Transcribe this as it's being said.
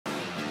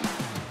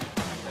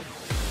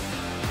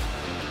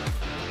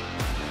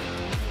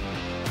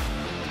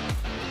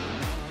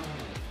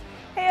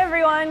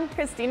everyone,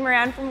 Christine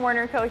Moran from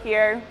WernerCo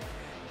here.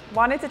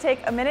 Wanted to take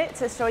a minute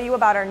to show you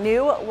about our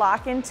new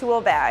lock-in tool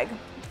bag.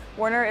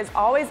 Werner is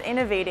always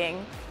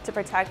innovating to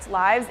protect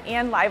lives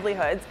and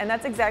livelihoods, and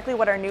that's exactly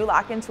what our new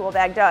lock-in tool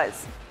bag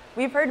does.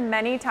 We've heard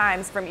many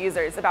times from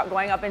users about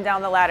going up and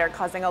down the ladder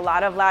causing a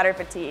lot of ladder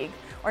fatigue,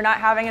 or not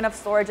having enough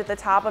storage at the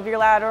top of your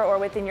ladder or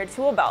within your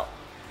tool belt.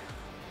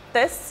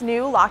 This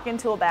new lock-in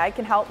tool bag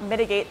can help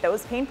mitigate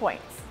those pain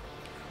points.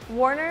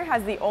 Werner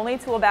has the only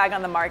tool bag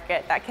on the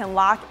market that can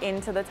lock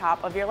into the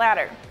top of your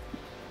ladder.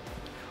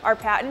 Our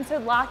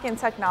patented lock-in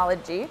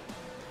technology,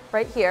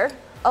 right here,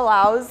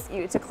 allows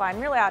you to climb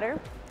your ladder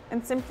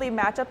and simply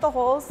match up the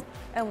holes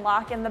and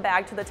lock in the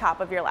bag to the top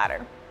of your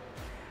ladder.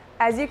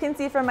 As you can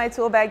see from my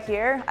tool bag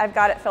here, I've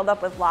got it filled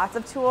up with lots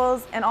of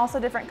tools and also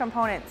different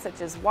components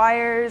such as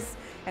wires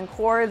and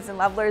cords and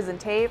levelers and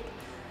tape.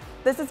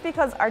 This is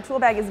because our tool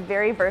bag is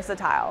very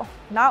versatile.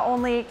 Not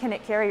only can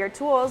it carry your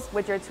tools,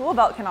 which your tool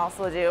belt can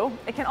also do,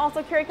 it can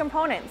also carry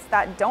components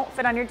that don't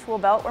fit on your tool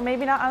belt or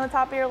maybe not on the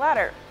top of your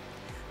ladder.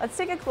 Let's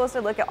take a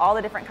closer look at all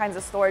the different kinds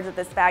of storage that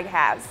this bag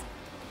has.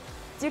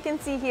 As you can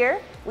see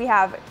here, we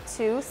have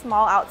two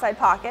small outside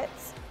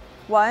pockets,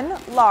 one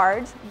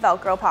large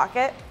Velcro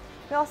pocket.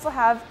 We also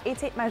have a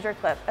tape measure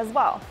clip as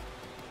well.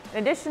 In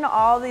addition to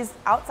all these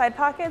outside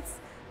pockets,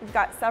 we've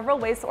got several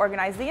ways to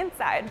organize the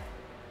inside.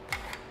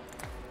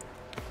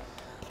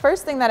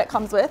 First thing that it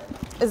comes with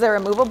is a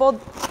removable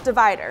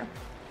divider.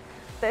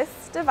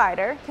 This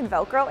divider can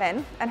Velcro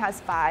in and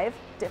has 5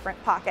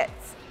 different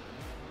pockets.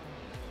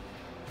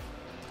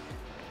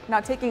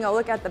 Now taking a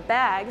look at the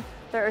bag,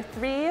 there are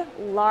 3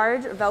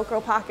 large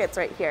Velcro pockets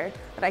right here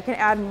that I can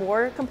add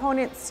more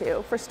components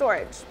to for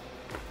storage.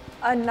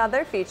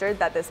 Another feature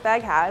that this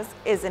bag has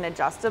is an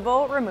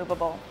adjustable,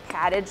 removable,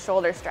 padded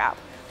shoulder strap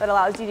that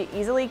allows you to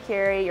easily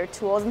carry your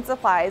tools and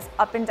supplies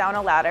up and down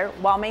a ladder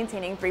while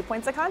maintaining 3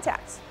 points of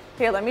contact.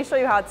 Here, let me show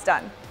you how it's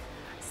done.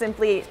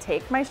 Simply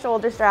take my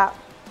shoulder strap,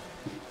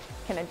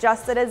 can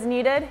adjust it as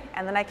needed,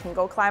 and then I can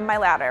go climb my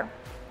ladder.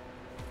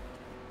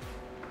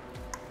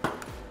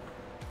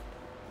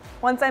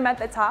 Once I'm at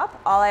the top,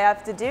 all I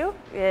have to do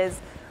is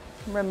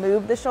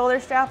remove the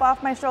shoulder strap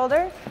off my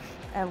shoulder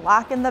and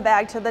lock in the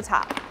bag to the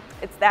top.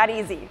 It's that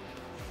easy.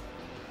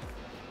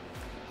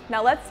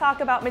 Now let's talk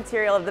about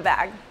material of the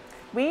bag.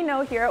 We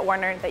know here at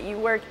Werner that you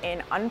work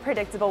in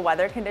unpredictable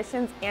weather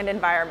conditions and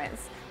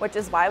environments, which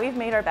is why we've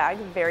made our bag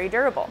very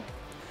durable.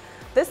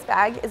 This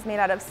bag is made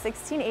out of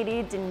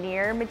 1680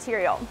 denier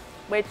material,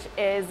 which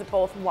is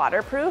both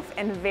waterproof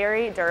and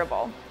very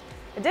durable.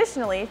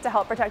 Additionally, to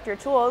help protect your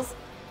tools,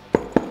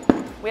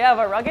 we have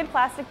a rugged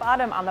plastic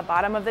bottom on the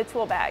bottom of the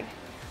tool bag.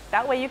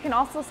 That way you can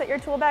also set your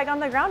tool bag on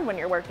the ground when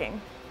you're working.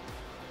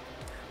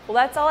 Well,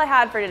 that's all I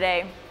had for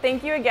today.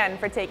 Thank you again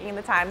for taking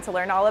the time to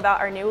learn all about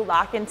our new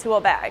lock-in tool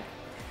bag.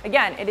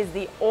 Again, it is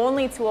the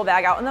only tool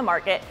bag out in the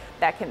market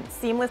that can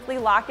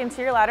seamlessly lock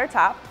into your ladder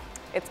top.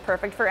 It's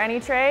perfect for any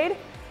trade,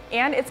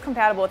 and it's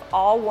compatible with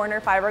all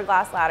Werner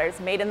fiberglass ladders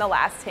made in the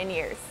last 10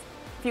 years.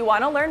 If you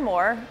want to learn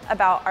more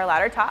about our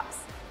ladder tops,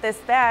 this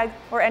bag,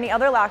 or any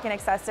other lock-in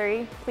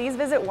accessory, please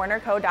visit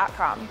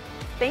WernerCo.com.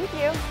 Thank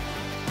you.